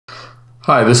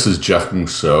Hi, this is Geoff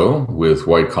Mousseau with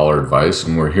White Collar Advice,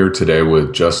 and we're here today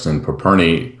with Justin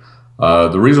Paperny.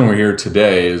 The reason we're here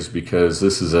today is because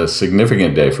this is a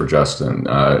significant day for Justin.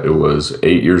 It was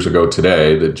 8 years ago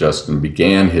today that Justin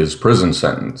began his prison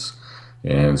sentence.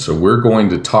 And so we're going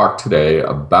to talk today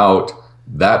about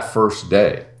that first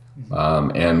day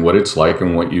and what it's like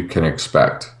and what you can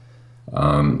expect.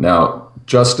 Now,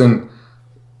 Justin,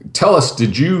 tell us,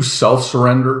 did you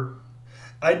self-surrender?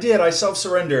 I did. I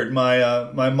self-surrendered.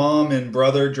 My mom and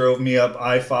brother drove me up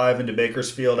I-5 into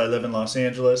Bakersfield. I live in Los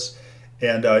Angeles,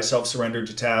 and I self-surrendered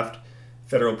to Taft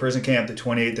Federal Prison Camp the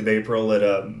 28th of April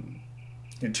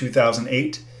in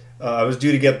 2008. I was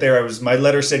due to get there. My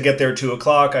letter said get there at 2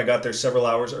 o'clock. I got there several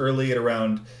hours early at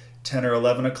around 10 or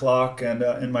 11 o'clock,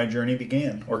 and my journey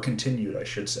began, or continued, I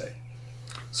should say.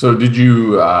 So did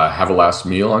you have a last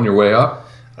meal on your way up?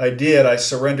 I did. I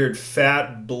surrendered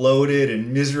fat, bloated,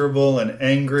 and miserable and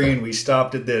angry, and we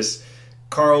stopped at this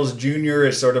Carl's Jr.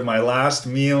 as sort of my last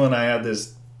meal, and I had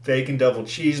this bacon double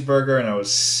cheeseburger, and I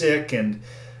was sick, and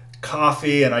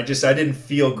coffee, and I didn't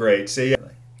feel great. So yeah.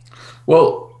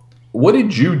 Well, what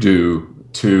did you do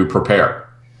to prepare?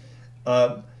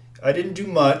 I didn't do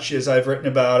much, as I've written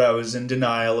about. I was in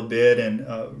denial a bit and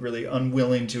really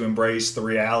unwilling to embrace the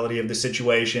reality of the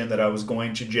situation, that I was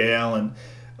going to jail, and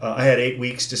I had 8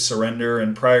 weeks to surrender,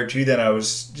 and prior to that I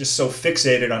was just so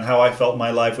fixated on how I felt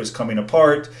my life was coming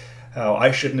apart, how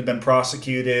I shouldn't have been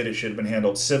prosecuted, it should have been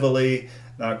handled civilly,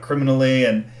 not criminally,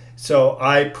 and so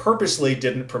I purposely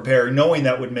didn't prepare, knowing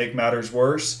that would make matters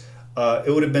worse.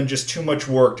 It would have been just too much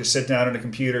work to sit down at a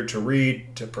computer, to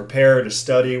read, to prepare, to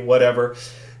study, whatever.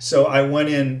 So I went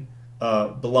in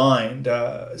blind.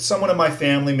 Someone in my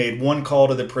family made one call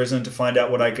to the prison to find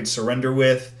out what I could surrender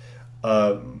with.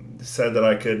 Said that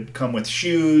I could come with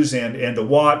shoes and a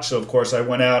watch. So of course I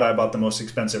went out, I bought the most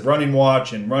expensive running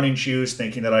watch and running shoes,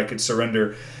 thinking that I could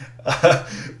surrender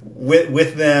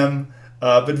with them.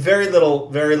 But very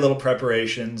little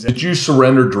preparations. Did you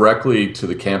surrender directly to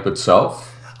the camp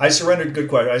itself? I surrendered, good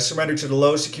question. I surrendered to the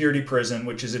low security prison,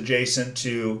 which is adjacent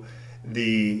to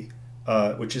the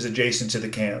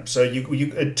camp. So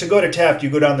you to go to Taft, you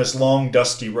go down this long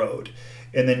dusty road,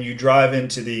 and then you drive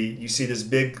into you see this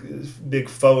big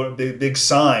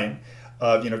sign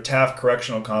of, Taft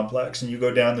Correctional Complex, and you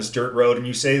go down this dirt road, and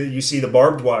you say that you see the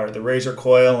barbed wire, the razor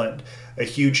coil, and a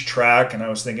huge track. And I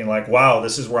was thinking, like, wow,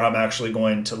 this is where I'm actually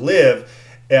going to live.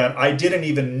 And I didn't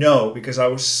even know, because I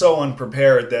was so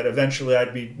unprepared, that eventually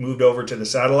I'd be moved over to the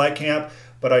satellite camp.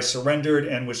 But I surrendered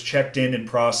and was checked in and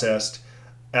processed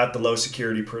at the low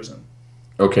security prison.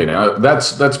 Okay, now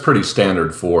that's pretty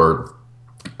standard for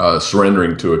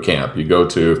surrendering to a camp. You go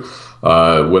to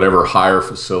whatever higher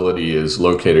facility is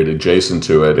located adjacent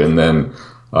to it, and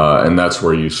that's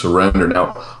where you surrender.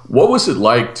 Now, what was it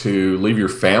like to leave your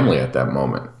family at that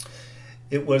moment?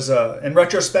 It was, in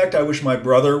retrospect, I wish my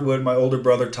older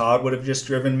brother Todd would have just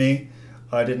driven me.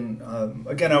 I didn't,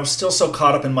 again, I was still so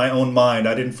caught up in my own mind.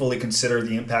 I didn't fully consider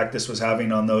the impact this was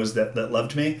having on those that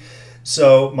loved me.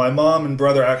 So my mom and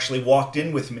brother actually walked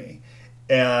in with me.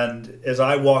 And as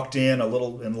I walked in, a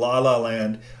little in La La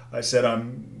Land, I said,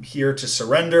 I'm here to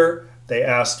surrender.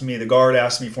 The guard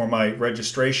asked me for my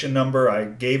registration number. I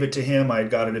gave it to him. I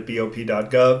got it at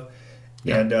bop.gov.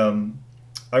 Yeah. And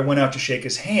I went out to shake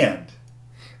his hand.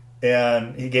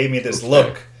 And he gave me this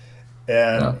look.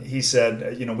 And he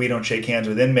said, we don't shake hands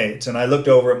with inmates. And I looked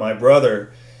over at my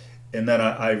brother, and then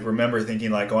I remember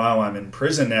thinking, like, wow, I'm in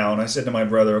prison now. And I said to my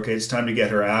brother, okay, it's time to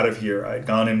get her out of here. I'd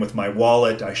gone in with my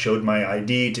wallet. I showed my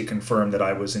ID to confirm that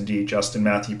I was indeed Justin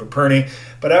Matthew Paperny.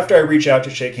 But after I reached out to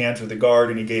shake hands with the guard,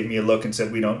 and he gave me a look and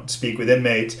said, we don't speak with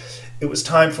inmates, it was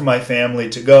time for my family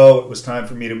to go. It was time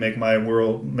for me to make my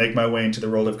way into the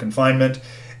world of confinement.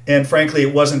 And frankly,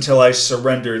 it wasn't until I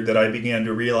surrendered that I began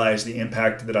to realize the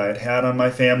impact that I had had on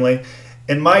my family.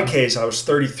 In my case, I was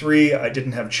 33. I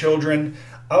didn't have children.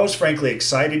 I was frankly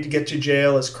excited to get to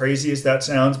jail, as crazy as that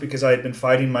sounds, because I had been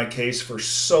fighting my case for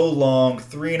so long,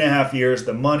 3.5 years,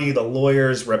 the money, the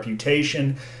lawyers,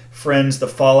 reputation, friends, the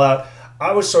fallout.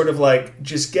 I was sort of like,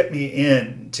 just get me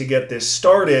in to get this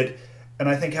started. And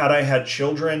I think had I had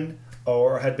children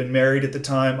or had been married at the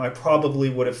time, I probably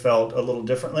would have felt a little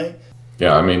differently.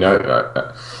 Yeah, I mean,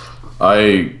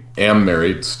 I am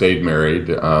married, stayed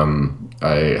married.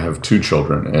 I have 2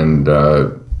 children, and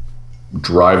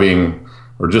driving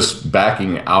or just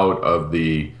backing out of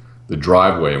the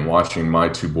driveway and watching my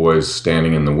 2 boys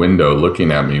standing in the window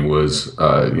looking at me was,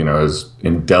 is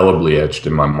indelibly etched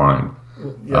in my mind.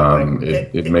 Yeah,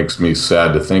 it makes me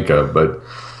sad to think of, but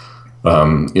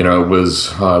It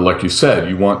was like you said,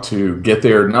 you want to get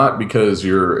there not because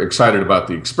you're excited about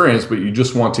the experience, but you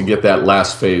just want to get that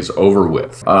last phase over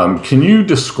with. Can you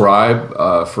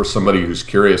describe for somebody who's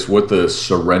curious what the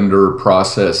surrender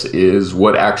process is?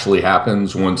 What actually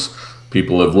happens once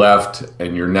people have left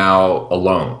and you're now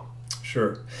alone?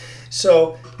 Sure.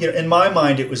 So, in my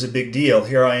mind, it was a big deal.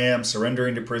 Here I am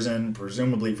surrendering to prison,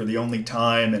 presumably for the only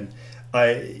time. And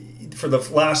for the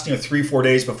last, 3, 4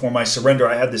 days before my surrender,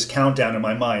 I had this countdown in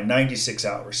my mind: 96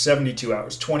 hours, 72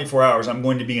 hours, 24 hours. I'm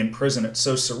going to be in prison. It's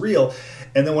so surreal.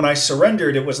 And then when I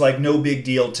surrendered, it was like no big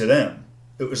deal to them.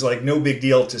 It was like no big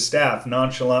deal to staff,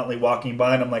 nonchalantly walking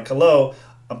by. And I'm like, hello,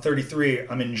 I'm 33.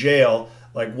 I'm in jail.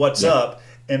 Like, what's up?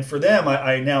 And for them,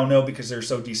 I now know, because they're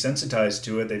so desensitized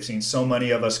to it, they've seen so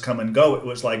many of us come and go, it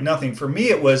was like nothing. For me,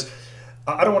 it was,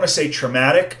 I don't want to say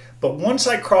traumatic, but once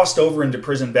I crossed over into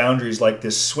prison boundaries, like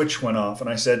this switch went off, and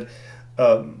I said,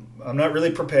 I'm not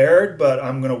really prepared, but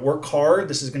I'm going to work hard.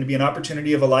 This is going to be an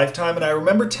opportunity of a lifetime. And I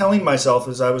remember telling myself,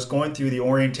 as I was going through the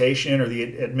orientation or the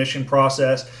admission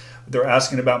process, they're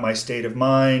asking about my state of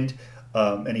mind,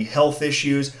 any health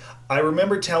issues. I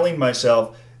remember telling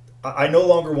myself, I no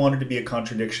longer wanted to be a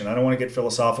contradiction. I don't want to get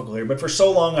philosophical here, but for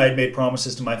so long I had made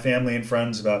promises to my family and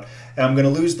friends about, I'm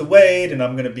going to lose the weight and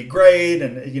I'm going to be great,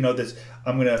 and this,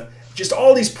 I'm going to, just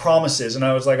all these promises. And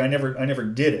I was like, I never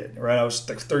did it, right? I was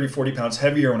like 30, 40 pounds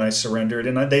heavier when I surrendered,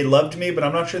 and they loved me, but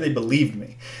I'm not sure they believed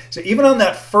me. So even on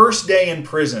that first day in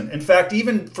prison, in fact,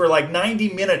 even for like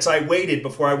 90 minutes, I waited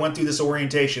before I went through this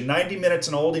orientation, 90 minutes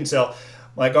in a holding cell.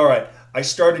 Like, all right, I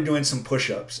started doing some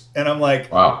push-ups, and I'm like,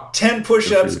 Wow. 10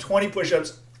 push-ups, 20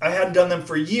 push-ups. I hadn't done them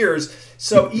for years.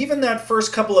 So even that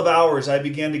first couple of hours, I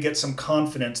began to get some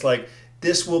confidence, like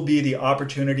this will be the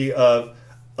opportunity of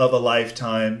a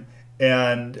lifetime.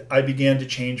 And I began to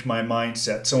change my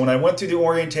mindset. So when I went through the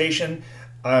orientation,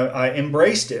 I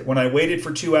embraced it. When I waited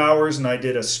for 2 hours and I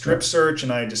did a strip search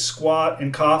and I had to squat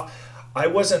and cough, I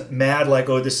wasn't mad like,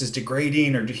 oh, this is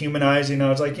degrading or dehumanizing. I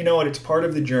was like, you know what, it's part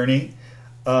of the journey.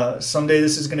 Someday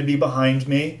this is going to be behind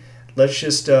me. Let's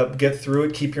just get through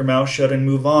it, keep your mouth shut, and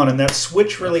move on. And that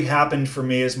switch really happened for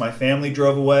me as my family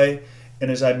drove away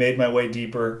and as I made my way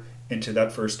deeper into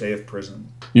that first day of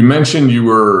prison. You mentioned you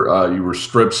were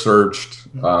strip searched.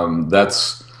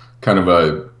 That's kind of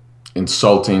a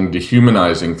insulting,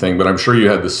 dehumanizing thing, but I'm sure you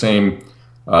had the same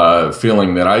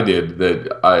feeling that I did,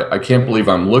 that I can't believe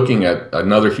I'm looking at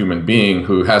another human being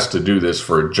who has to do this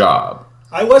for a job.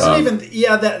 I wasn't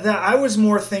that I was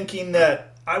more thinking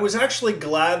that I was actually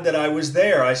glad that I was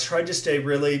there. I tried to stay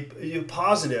really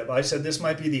positive. I said, this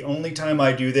might be the only time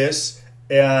I do this,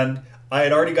 and I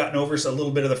had already gotten over a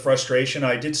little bit of the frustration.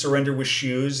 I did surrender with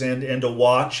shoes and a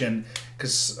watch, and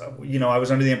because I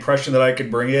was under the impression that I could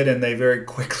bring it, and they very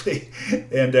quickly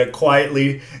and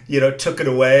quietly took it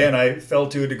away, and I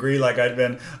felt to a degree like I'd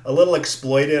been a little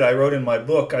exploited. I wrote in my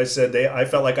book, I said I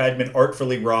felt like I'd been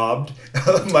artfully robbed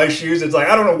of my shoes. It's like,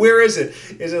 I don't know, where is it?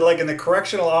 Is it like in the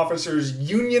correctional officers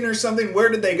union or something? Where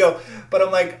did they go? But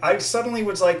I'm like, I suddenly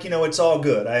was like, it's all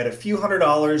good. I had a few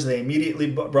 $100s. They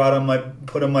immediately put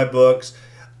on my books.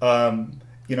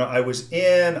 I was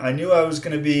in. I knew I was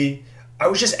going to be. I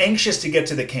was just anxious to get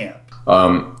to the camp.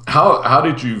 How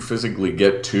did you physically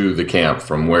get to the camp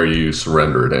from where you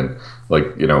surrendered, and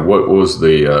what was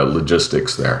the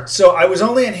logistics there? So I was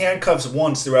only in handcuffs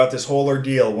once throughout this whole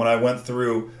ordeal. When I went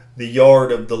through the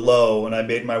yard of the low and I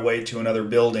made my way to another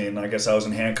building, I guess I was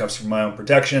in handcuffs for my own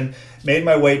protection. Made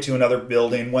my way to another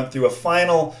building, went through a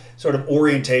final sort of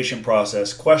orientation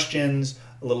process, questions,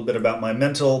 a little bit about my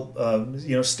mental,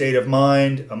 state of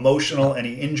mind, emotional,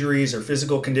 any injuries or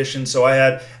physical conditions. So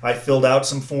I filled out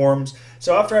some forms.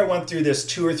 So after I went through this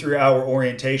 2 or 3 hour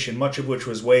orientation, much of which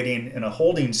was waiting in a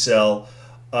holding cell,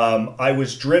 I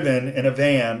was driven in a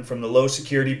van from the low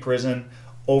security prison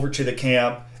over to the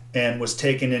camp and was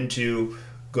taken into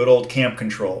good old camp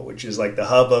control, which is like the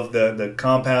hub of the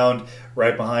compound.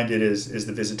 Right behind it is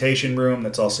the visitation room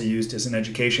that's also used as an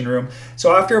education room.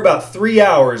 So after about 3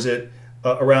 hours,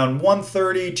 around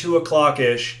 1:30, 2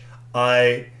 o'clock-ish,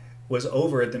 I was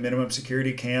over at the minimum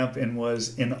security camp and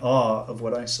was in awe of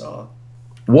what I saw.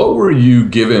 What were you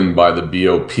given by the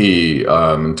BOP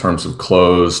in terms of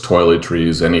clothes,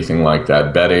 toiletries, anything like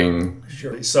that, bedding?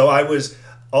 Sure. So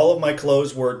all of my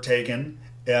clothes were taken,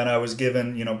 and I was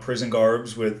given, prison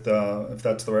garbs with, if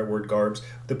that's the right word, garbs,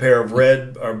 the pair of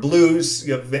red or blues,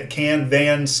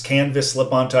 Vans, canvas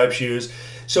slip-on type shoes.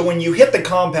 So when you hit the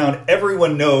compound,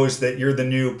 everyone knows that you're the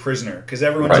new prisoner, because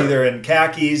everyone's either in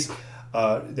khakis,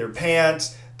 their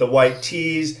pants, the white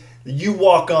tees. You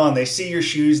walk on, they see your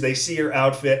shoes, they see your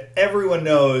outfit. Everyone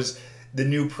knows the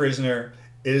new prisoner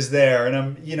is there.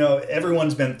 And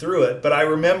everyone's been through it, but I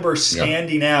remember Yeah.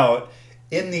 standing out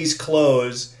in these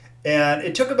clothes, and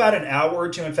it took about an hour or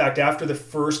two. In fact, after the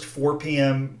first 4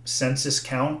 p.m. census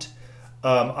count,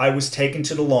 I was taken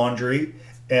to the laundry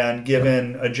and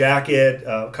given a jacket,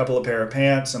 a couple of pair of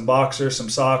pants, some boxers, some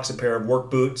socks, a pair of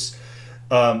work boots,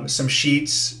 some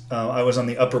sheets. I was on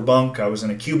the upper bunk. I was in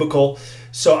a cubicle.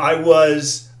 So I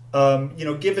was,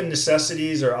 given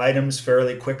necessities or items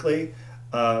fairly quickly.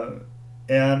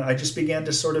 And I just began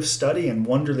to sort of study and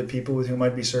wonder the people with whom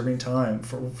I'd be serving time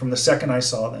from the second I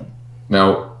saw them.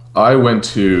 Now, I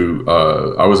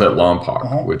was at Lompoc,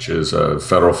 Uh-huh. which is a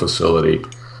federal facility.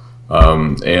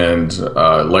 And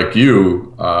like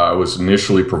you, I was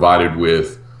initially provided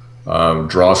with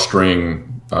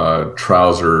drawstring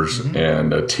trousers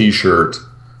and a t-shirt,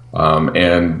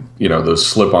 and those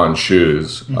slip-on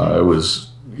shoes. It was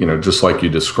just like you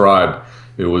described.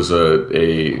 It was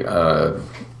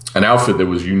an outfit that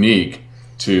was unique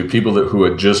to people who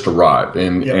had just arrived,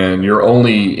 and you're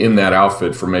only in that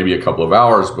outfit for maybe a couple of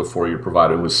hours before you're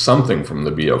provided with something from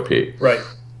the BOP. Right.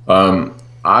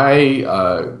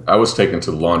 I was taken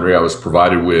to the laundry. I was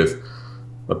provided with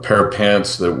a pair of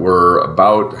pants that were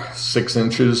about 6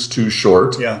 inches too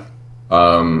short. Yeah.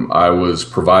 I was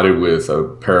provided with a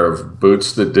pair of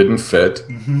boots that didn't fit.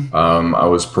 I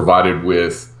was provided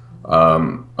with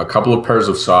a couple of pairs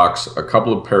of socks, a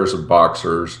couple of pairs of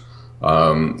boxers,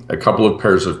 a couple of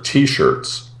pairs of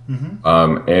t-shirts,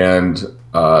 and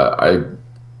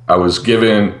I was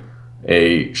given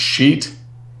a sheet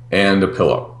and a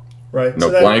pillow. Right. No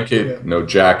blanket, no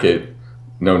jacket,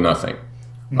 no nothing.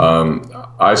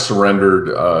 I surrendered,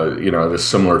 at a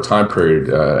similar time period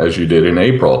as you did in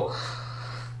April,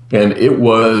 and it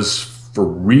was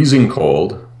freezing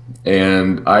cold.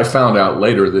 And I found out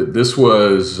later that this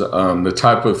was the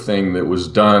type of thing that was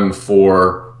done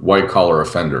for white collar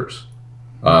offenders.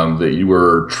 That you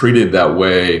were treated that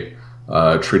way,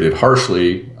 treated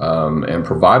harshly, and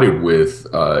provided with,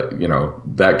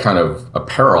 that kind of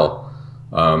apparel.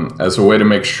 As a way to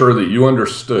make sure that you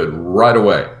understood right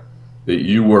away that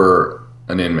you were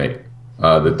an inmate,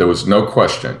 that there was no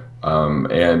question.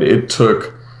 And it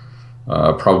took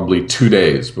probably 2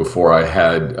 days before I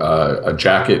had a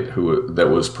jacket that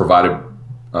was provided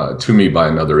to me by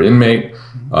another inmate,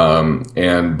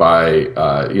 and by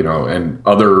and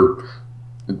other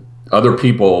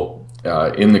people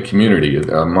in the community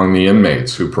among the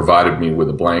inmates who provided me with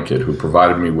a blanket, who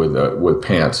provided me with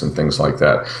pants and things like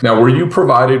that. Now, were you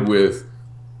provided with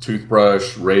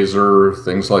toothbrush, razor,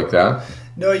 things like that?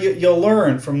 No, you'll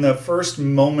learn from the first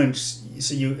moments.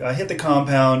 So I hit the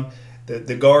compound.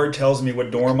 The guard tells me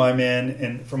what dorm I'm in,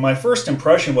 and from my first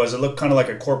impression was it looked kind of like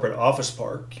a corporate office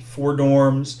park. 4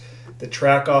 dorms, the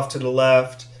track off to the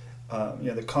left,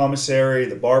 the commissary,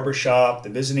 the barber shop, the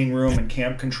visiting room, and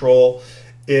camp control.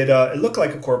 It looked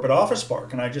like a corporate office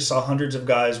park, and I just saw hundreds of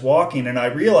guys walking, and I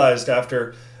realized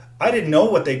after, I didn't know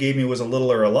what they gave me was a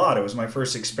little or a lot. It was my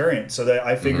first experience, so that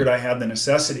I figured I had the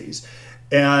necessities.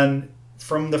 And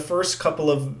from the first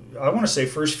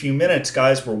first few minutes,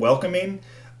 guys were welcoming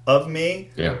of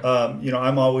me. Yeah.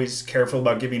 I'm always careful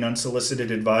about giving unsolicited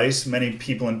advice. Many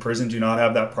people in prison do not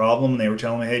have that problem. They were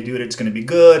telling me, hey, dude, it's going to be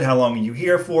good. How long are you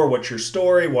here for? What's your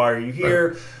story? Why are you here?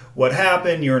 Right. What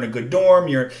happened? You're in a good dorm.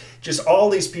 You're just all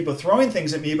these people throwing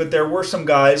things at me. But there were some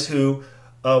guys who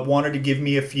wanted to give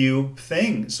me a few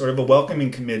things, sort of a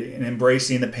welcoming committee and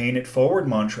embracing the paying it forward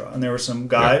mantra. And there were some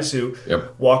guys who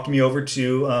walked me over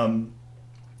to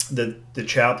the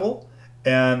chapel.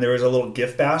 And there was a little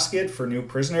gift basket for new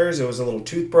prisoners. There was a little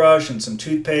toothbrush and some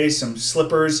toothpaste, some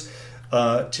slippers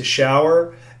to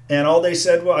shower. And all they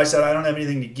said, I said, I don't have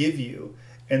anything to give you.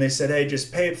 And they said, hey,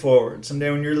 just pay it forward. Someday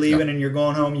when you're leaving and you're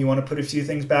going home, you want to put a few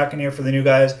things back in here for the new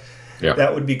guys.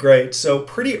 That would be great. So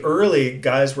pretty early,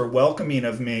 guys were welcoming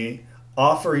of me,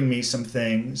 offering me some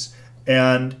things.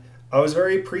 And I was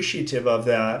very appreciative of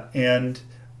that. And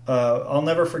I'll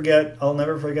never forget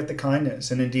the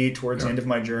kindness. And indeed, towards the end of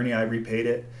my journey, I repaid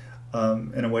it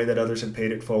in a way that others had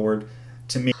paid it forward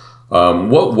to me.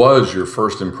 What was your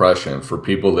first impression for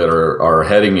people that are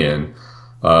heading in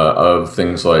of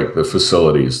things like the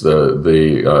facilities,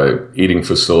 the eating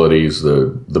facilities,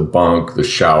 the bunk, the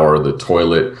shower, the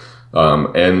toilet,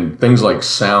 and things like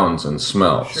sounds and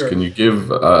smells? Sure. Can you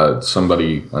give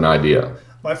somebody an idea?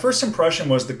 My first impression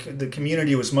was the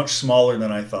community was much smaller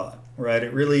than I thought. Right,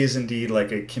 it really is indeed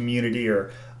like a community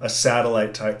or a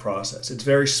satellite type process. It's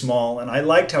very small, and I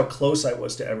liked how close I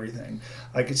was to everything.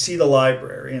 I could see the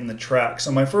library and the track.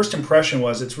 So my first impression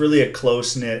was it's really a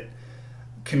close-knit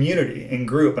community and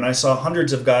group, and I saw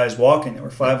hundreds of guys walking. There were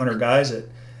 500 guys at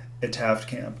Taft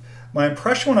camp. My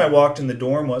impression when I walked in the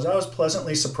dorm was I was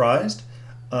pleasantly surprised.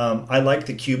 I liked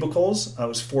the cubicles. I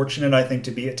was fortunate, I think,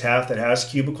 to be at Taft that has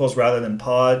cubicles rather than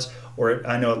pods. Or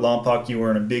I know at Lompoc you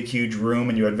were in a big, huge room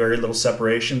and you had very little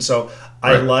separation. So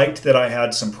I Right. liked that I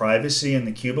had some privacy in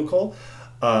the cubicle.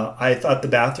 I thought the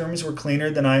bathrooms were cleaner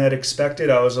than I had expected.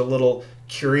 I was a little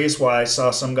curious why I saw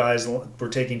some guys were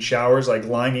taking showers like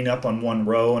lining up on one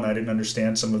row, and I didn't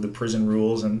understand some of the prison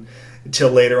rules and until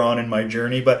later on in my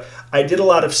journey. But I did a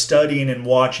lot of studying and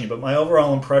watching. But my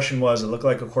overall impression was it looked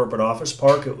like a corporate office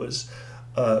park. It was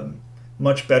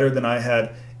much better than I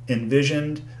had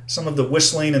envisioned. Some of the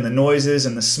whistling and the noises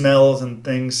and the smells and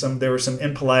things, there was some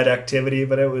impolite activity,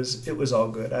 but it was all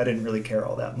good. I didn't really care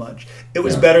all that much. It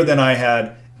was Yeah. better than I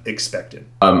had expected.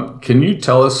 Can you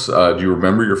tell us, do you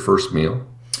remember your first meal?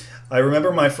 I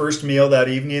remember my first meal that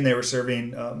evening. They were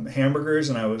serving hamburgers,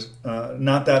 and I was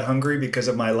not that hungry because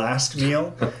of my last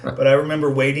meal. But I remember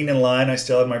waiting in line. I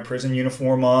still had my prison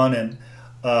uniform on, and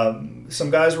some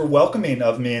guys were welcoming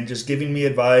of me and just giving me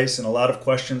advice and a lot of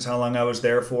questions how long I was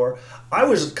there for. I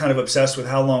was kind of obsessed with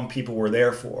how long people were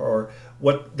there for or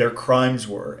what their crimes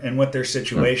were and what their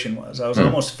situation was. I was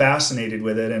almost fascinated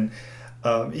with it. And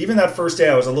even that first day,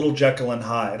 I was a little Jekyll and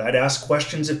Hyde. I'd ask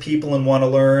questions of people and want to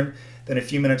learn. Then a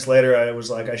few minutes later, I was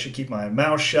like, I should keep my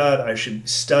mouth shut. I should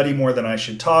study more than I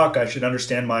should talk. I should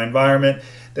understand my environment.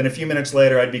 Then a few minutes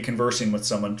later, I'd be conversing with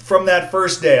someone. From that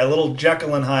first day, a little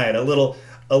Jekyll and Hyde, a little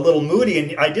moody.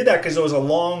 And I did that because it was a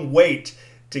long wait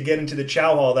to get into the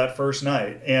chow hall that first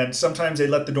night. And sometimes they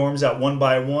let the dorms out one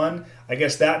by one. I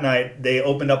guess that night they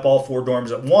opened up all 4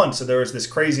 dorms at once. So there was this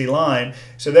crazy line.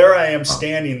 So there I am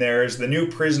standing there as the new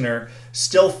prisoner,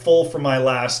 still full from my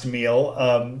last meal,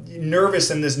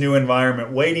 nervous in this new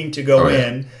environment, waiting to go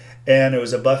in. And it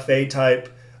was a buffet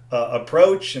type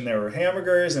approach. And there were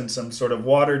hamburgers and some sort of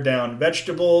watered down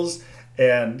vegetables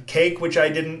and cake, which I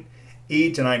didn't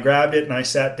eat. And I grabbed it and I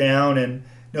sat down and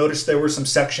noticed there were some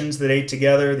sections that ate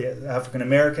together. The African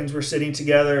Americans were sitting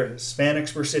together,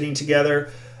 Hispanics were sitting together,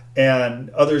 and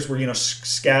others were,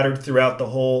 scattered throughout the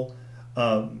whole,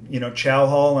 chow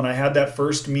hall. And I had that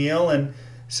first meal and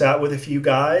sat with a few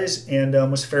guys and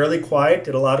was fairly quiet,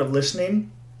 did a lot of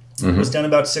listening. It was done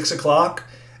about 6 o'clock,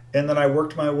 and then I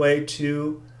worked my way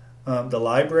to the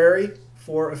library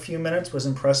for a few minutes, was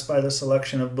impressed by the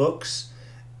selection of books,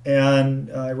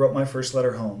 and I wrote my first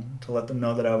letter home to let them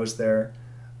know that I was there.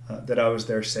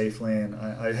 Safely, and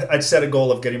I'd set a goal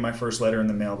of getting my first letter in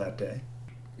the mail that day.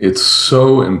 It's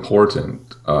so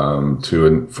important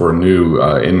for a new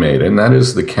inmate, and that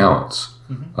is the counts.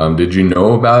 Did you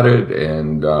know about it,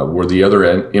 and were the other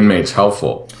inmates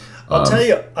helpful? I'll tell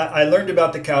you, I learned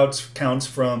about the counts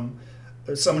from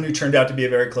someone who turned out to be a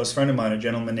very close friend of mine, a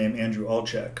gentleman named Andrew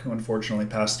Olchek, who unfortunately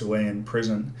passed away in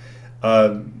prison.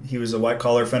 He was a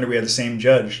white-collar offender. We had the same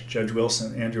judge, Judge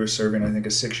Wilson. Andrew was serving, I think, a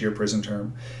 6-year prison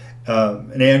term.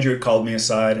 And Andrew had called me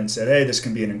aside and said, hey, this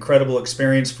can be an incredible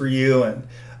experience for you. And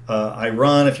I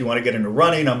run. If you want to get into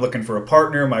running, I'm looking for a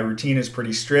partner. My routine is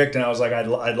pretty strict. And I was like, I'd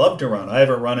love to run. I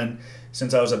haven't run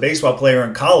since I was a baseball player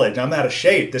in college. I'm out of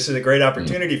shape. This is a great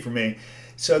opportunity for me.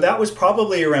 So that was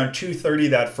probably around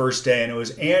 2:30 that first day. And it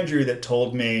was Andrew that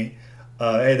told me,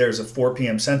 hey, there's a 4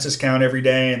 p.m. census count every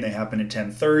day, and they happen at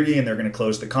 10:30, and they're going to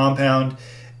close the compound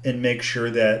and make sure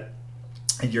that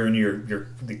you're in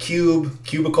the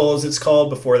cubicle, as it's called,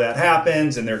 before that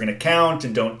happens, and they're going to count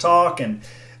and don't talk and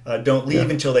don't leave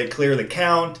until they clear the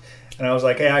count. And I was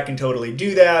like, hey, I can totally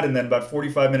do that. And then about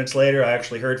 45 minutes later, I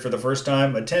actually heard for the first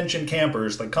time, attention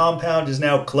campers, the compound is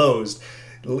now closed.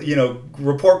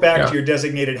 Report back to your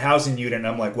designated housing unit. And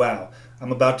I'm like, wow,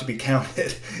 I'm about to be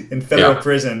counted in federal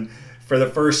prison for the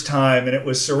first time, and it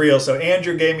was surreal. So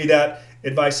Andrew gave me that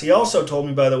advice. He also told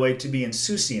me, by the way, to be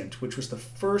insouciant, which was the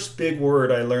first big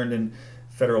word I learned in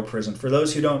federal prison. For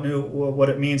those who don't know what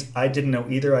it means, I didn't know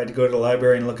either. I had to go to the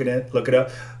library and look it up.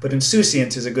 But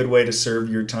insouciant is a good way to serve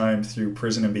your time through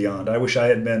prison and beyond. I wish I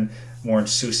had been more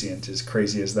insouciant, as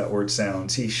crazy as that word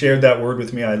sounds. He shared that word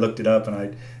with me. I looked it up, and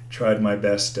I tried my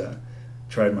best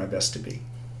to be.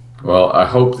 Well, I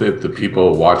hope that the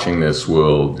people watching this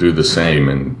will do the same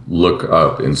and look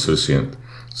up insouciant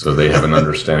so they have an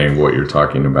understanding of what you're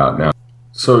talking about now.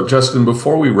 So, Justin,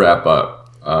 before we wrap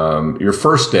up, your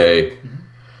first day,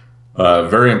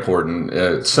 very important.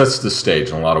 It sets the stage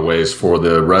in a lot of ways for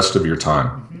the rest of your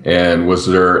time. And was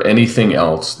there anything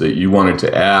else that you wanted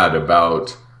to add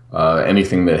about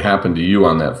anything that happened to you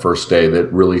on that first day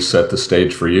that really set the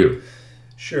stage for you?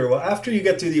 Sure. Well, after you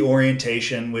get through the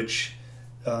orientation, which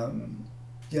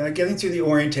getting through the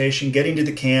orientation, getting to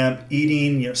the camp,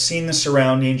 eating, seeing the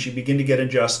surroundings, you begin to get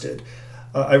adjusted.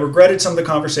 I regretted some of the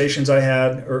conversations I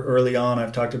had early on.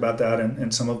 I've talked about that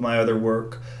in some of my other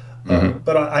work.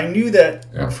 But I knew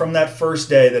that from that first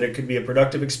day that it could be a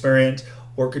productive experience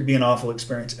or it could be an awful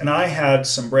experience. And I had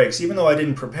some breaks. Even though I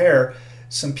didn't prepare,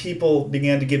 some people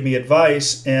began to give me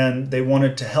advice and they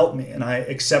wanted to help me, and I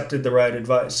accepted the right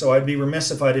advice. So I'd be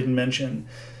remiss if I didn't mention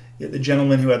the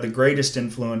gentleman who had the greatest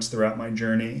influence throughout my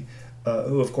journey,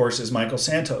 who of course is Michael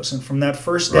Santos. And from that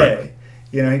first day,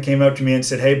 he came up to me and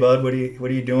said, "Hey bud, what are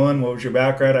you doing? What was your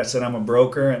background?" I said, "I'm a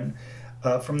broker." And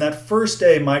from that first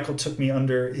day, Michael took me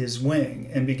under his wing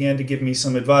and began to give me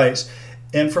some advice.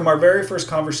 And from our very first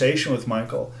conversation with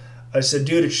Michael, I said,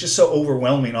 "Dude, it's just so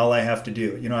overwhelming all I have to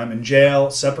do. I'm in jail,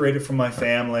 separated from my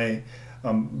family,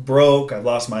 I'm broke, I've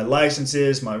lost my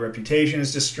licenses, my reputation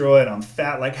is destroyed, I'm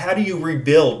fat. Like, how do you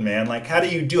rebuild, man? Like, how do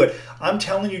you do it?" I'm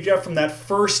telling you, Geoff, from that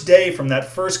first day, from that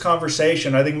first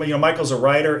conversation, I think, Michael's a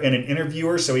writer and an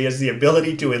interviewer, so he has the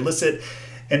ability to elicit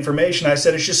information. I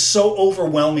said, it's just so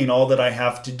overwhelming all that I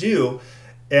have to do.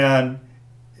 And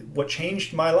what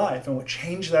changed my life and what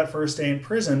changed that first day in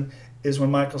prison is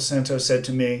when Michael Santos said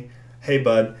to me, "Hey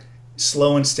bud,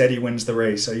 slow and steady wins the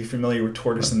race. Are you familiar with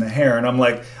tortoise and the hare?" And I'm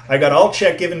like, I got all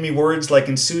check giving me words like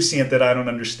insouciant that I don't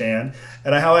understand,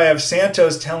 and how I have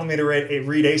Santos telling me to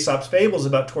read Aesop's fables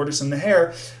about tortoise and the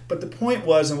hare. But the point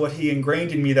was, and what he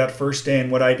ingrained in me that first day, and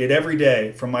what I did every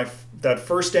day from that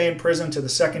first day in prison to the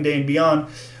second day and beyond,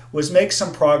 was make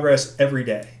some progress every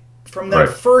day. From that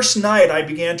first night, I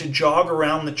began to jog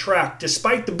around the track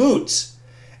despite the boots.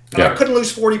 And I couldn't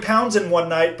lose 40 pounds in one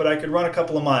night, but I could run a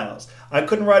couple of miles. I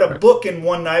couldn't write a book in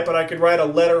one night, but I could write a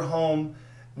letter home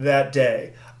that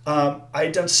day. I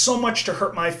had done so much to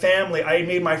hurt my family. I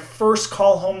made my first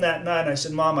call home that night. And I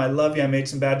said, "Mom, I love you. I made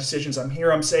some bad decisions. I'm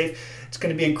here. I'm safe. It's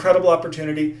going to be an incredible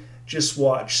opportunity. Just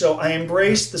watch." So I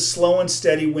embraced the slow and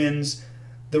steady wins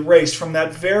the race from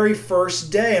that very first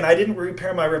day. And I didn't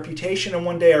repair my reputation in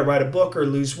one day or write a book or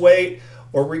lose weight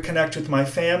or reconnect with my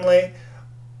family.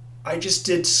 I just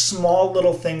did small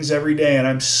little things every day, and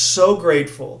I'm so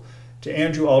grateful to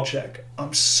Andrew Alchek.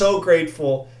 I'm so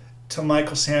grateful to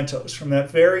Michael Santos from that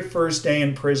very first day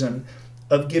in prison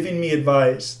of giving me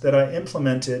advice that I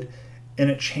implemented,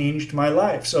 and it changed my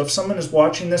life. So if someone is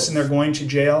watching this and they're going to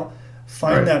jail,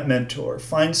 find that mentor,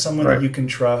 find someone that you can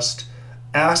trust,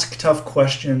 ask tough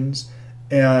questions,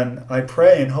 and I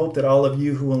pray and hope that all of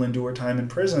you who will endure time in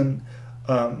prison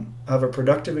have a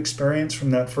productive experience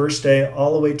from that first day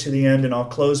all the way to the end. And I'll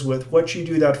close with, what you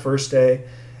do that first day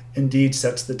indeed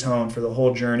sets the tone for the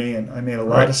whole journey. And I made a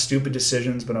lot of stupid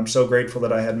decisions, but I'm so grateful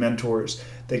that I had mentors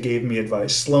that gave me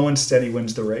advice. Slow and steady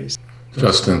wins the race.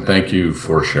 Justin, thank you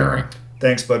for sharing.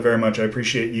 Thanks, Bud, very much. I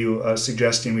appreciate you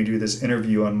suggesting we do this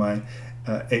interview on my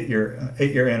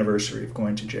eight-year anniversary of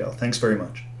going to jail. Thanks very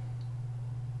much.